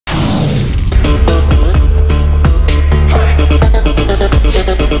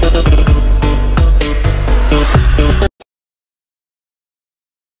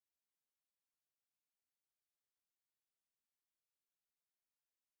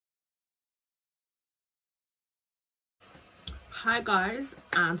Hi guys,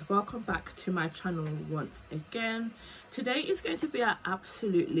 and welcome back to my channel once again. Today is going to be an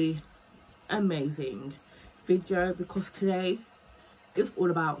absolutely amazing video because today is all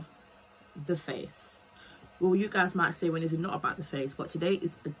about the face. Well, you guys might say when it's not about the face, but today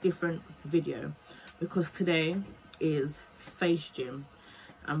is a different video because today is face gym.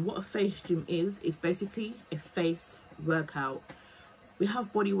 And what a face gym is basically a face workout. We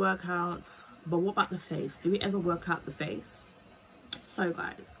have body workouts, but what about the face? Do we ever work out the face? So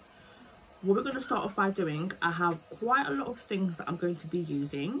guys, what we're going to start off by doing, I have quite a lot of things that I'm going to be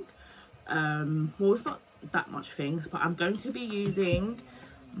using. Well, it's not that much things, but I'm going to be using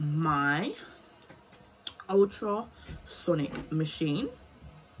my ultrasonic machine,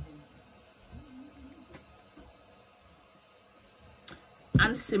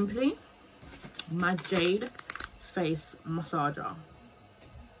 and simply my Jade face massager.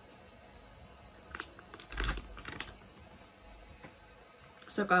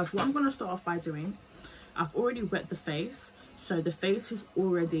 So guys, what I'm going to start off by doing, I've already wet the face, so the face is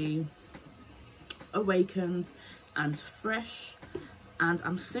already awakened and fresh, and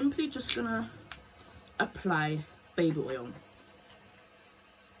I'm simply just going to apply baby oil.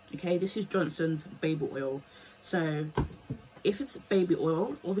 Okay, this is Johnson's baby oil. So if it's baby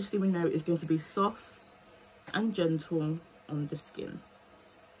oil, obviously we know it's going to be soft and gentle on the skin.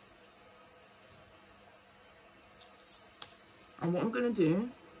 And what I'm going to do,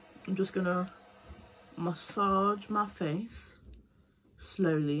 I'm just going to massage my face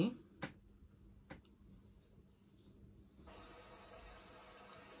slowly.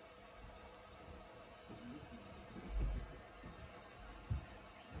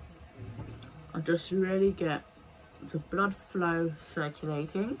 I just really get the blood flow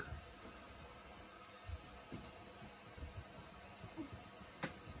circulating.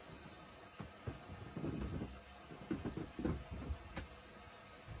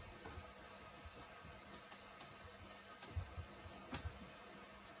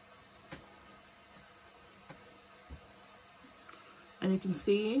 And you can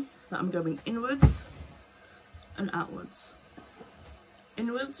see that I'm going inwards and outwards,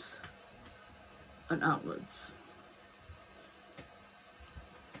 inwards and outwards.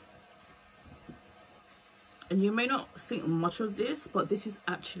 And you may not think much of this, but this is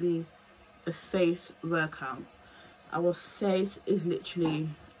actually a face workout. Our face is literally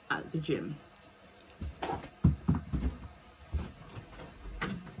at the gym.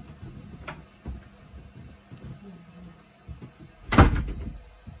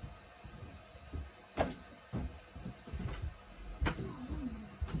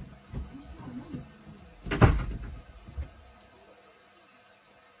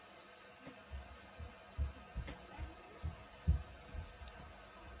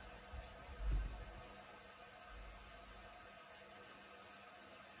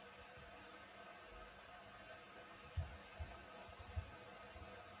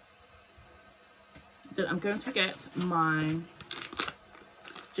 Then I'm going to get my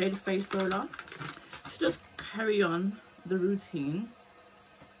Jade face roller to just carry on the routine.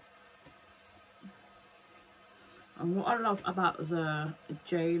 And what I love about the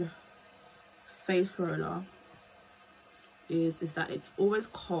Jade face roller is that it's always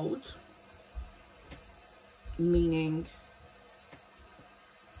cold, meaning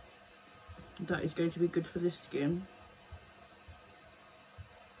that it's going to be good for the skin.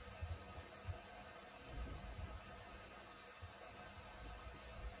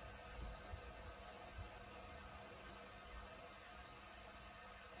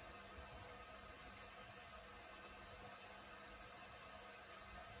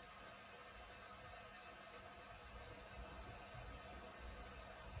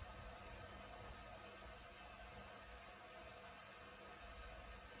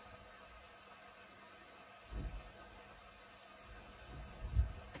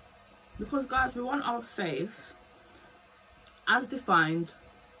 Because guys, we want our face as defined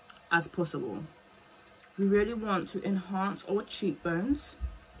as possible. We really want to enhance our cheekbones.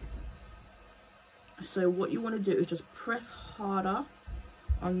 So what you want to do is just press harder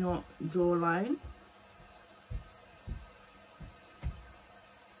on your jawline.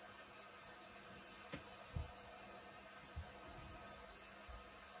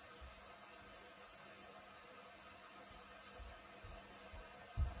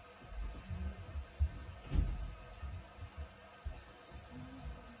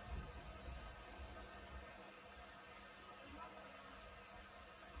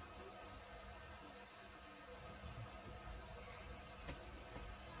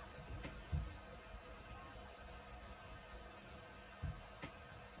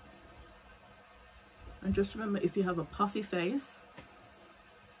 And just remember, if you have a puffy face,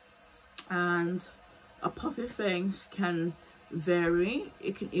 and a puffy face can vary.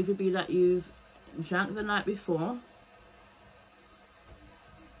 It can either be that you've drank the night before,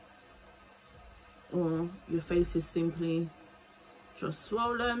 or your face is simply just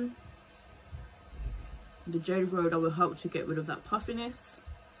swollen. The Jade Roller will help to get rid of that puffiness.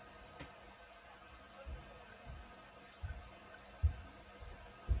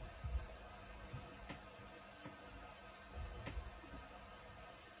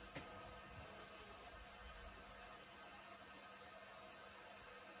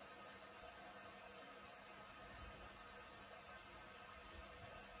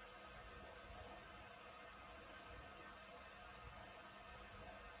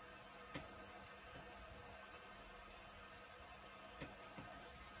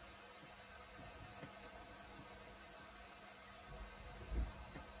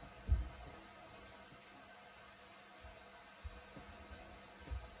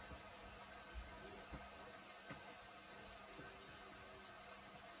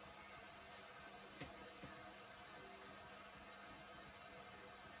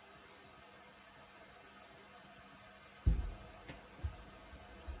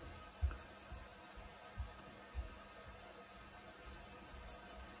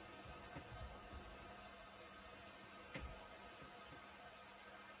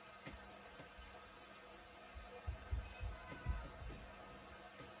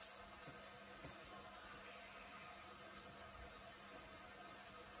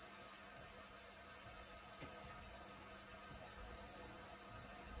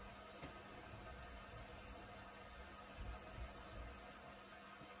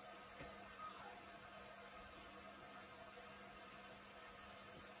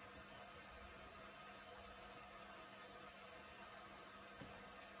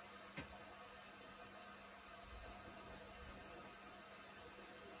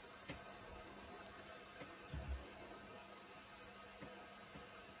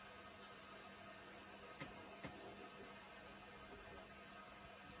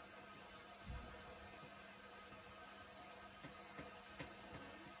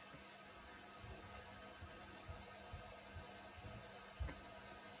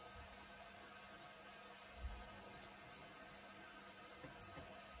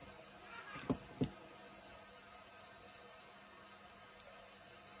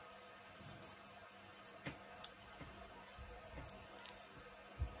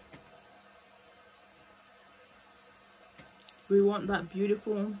 We want that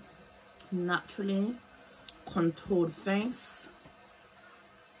beautiful, naturally contoured face.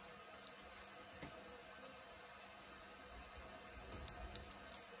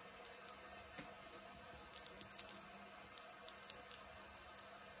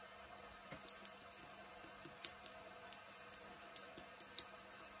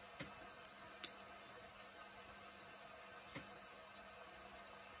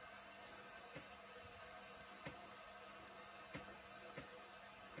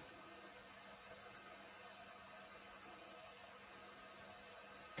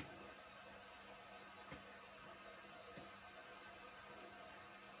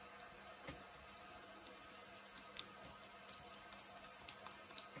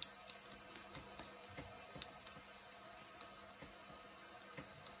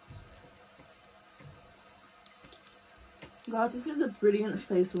 Guys, this is a brilliant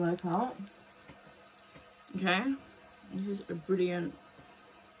face workout. Okay, this is a brilliant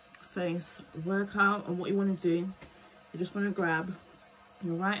face workout, and what you want to do, you just want to grab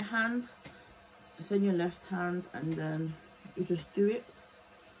your right hand, then your left hand, and then you just do it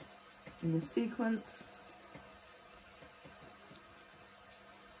in a sequence.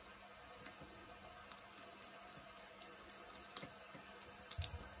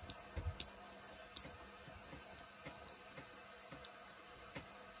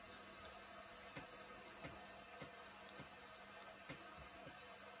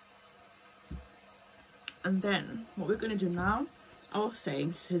 And then what we're going to do now, our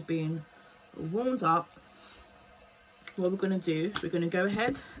face has been warmed up. What we're going to do, we're going to go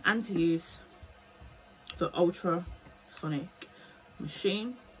ahead and use the ultrasonic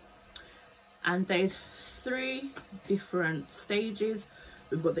machine. And there's 3 different stages.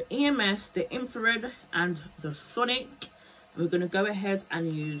 We've got the EMS, the infrared, and the sonic. We're going to go ahead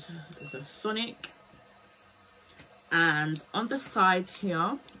and use the sonic. And on the side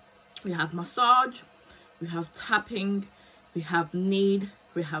here, we have massage, we have tapping, we have knead,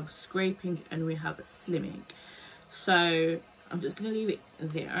 we have scraping, and we have slimming. So I'm just going to leave it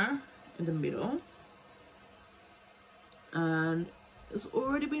there in the middle. And It's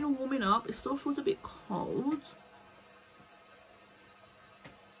already been warming up. It still feels a bit cold.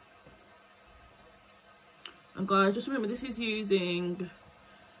 And guys, just remember, this is using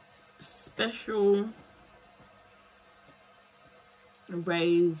special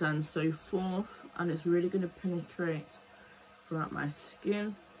rays and so forth, and it's really going to penetrate throughout my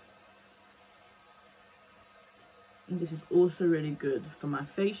skin. And this is also really good for my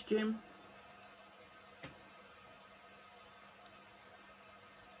face gym.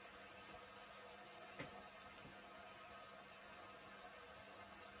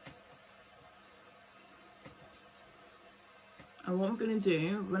 And what I'm going to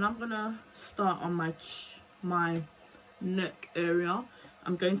do, when I'm going to start on my neck area,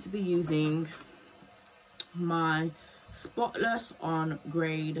 I'm going to be using my Spotless on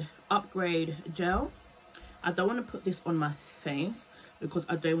Upgrade Gel. I don't want to put this on my face because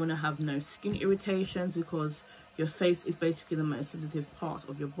I don't want to have no skin irritations, because your face is basically the most sensitive part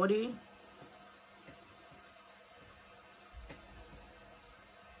of your body.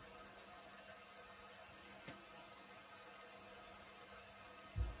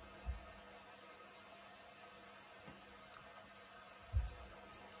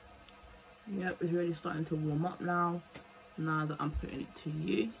 Yep, it's really starting to warm up now that I'm putting it to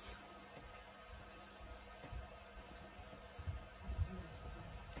use.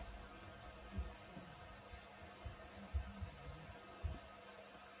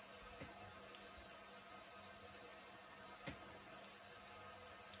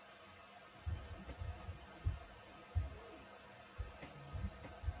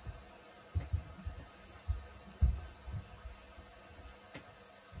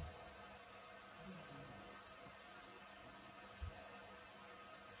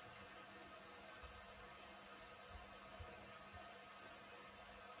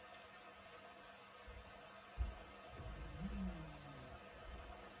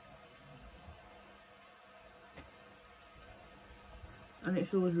 And it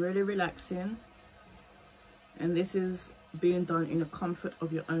feels really relaxing, and this is being done in the comfort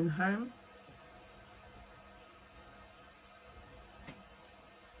of your own home.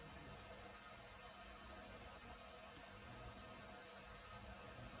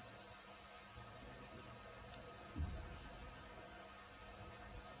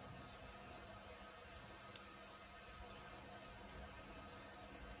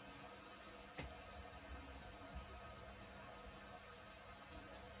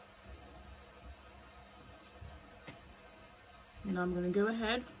 Now I'm going to go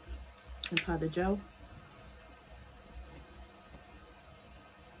ahead and apply the gel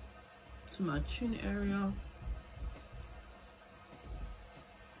to my chin area.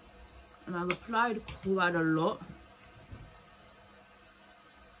 And I've applied quite a lot.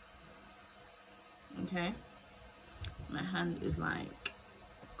 Okay. My hand is like,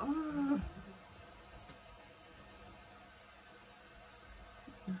 oh.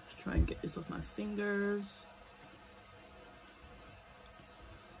 Let's try and get this off my fingers.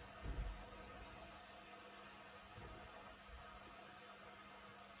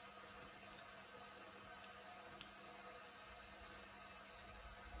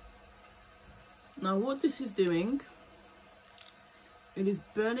 Now what this is doing, it is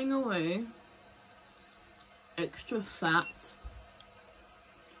burning away extra fat,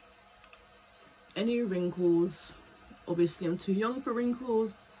 any wrinkles. Obviously I'm too young for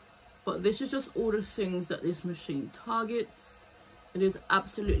wrinkles, but this is just all the things that this machine targets. It is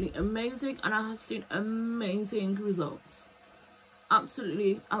absolutely amazing, and I have seen amazing results,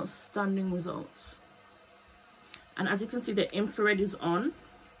 absolutely outstanding results. And as you can see, the infrared is on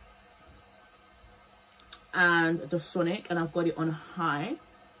and the sonic, and I've got it on high,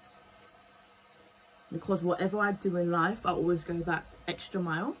 because whatever I do in life, I always go that extra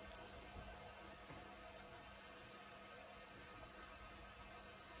mile.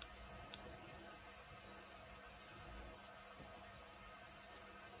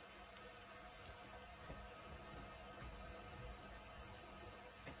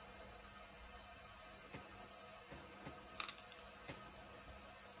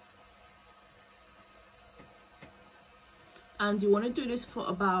 And you want to do this for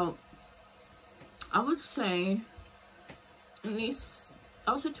about, I would say, at least,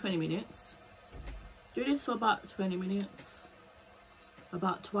 I would say 20 minutes. Do this for about 20 minutes,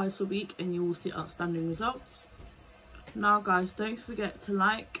 about twice a week, and you will see outstanding results. Now guys, don't forget to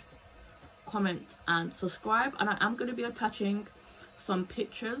like, comment and subscribe, and I am going to be attaching some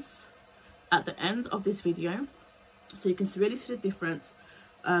pictures at the end of this video, so you can really see the difference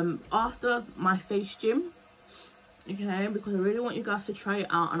after my face gym. Okay, because I really want you guys to try it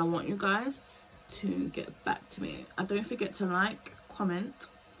out, and I want you guys to get back to me. And don't forget to like, comment,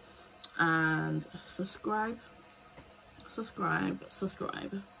 and subscribe.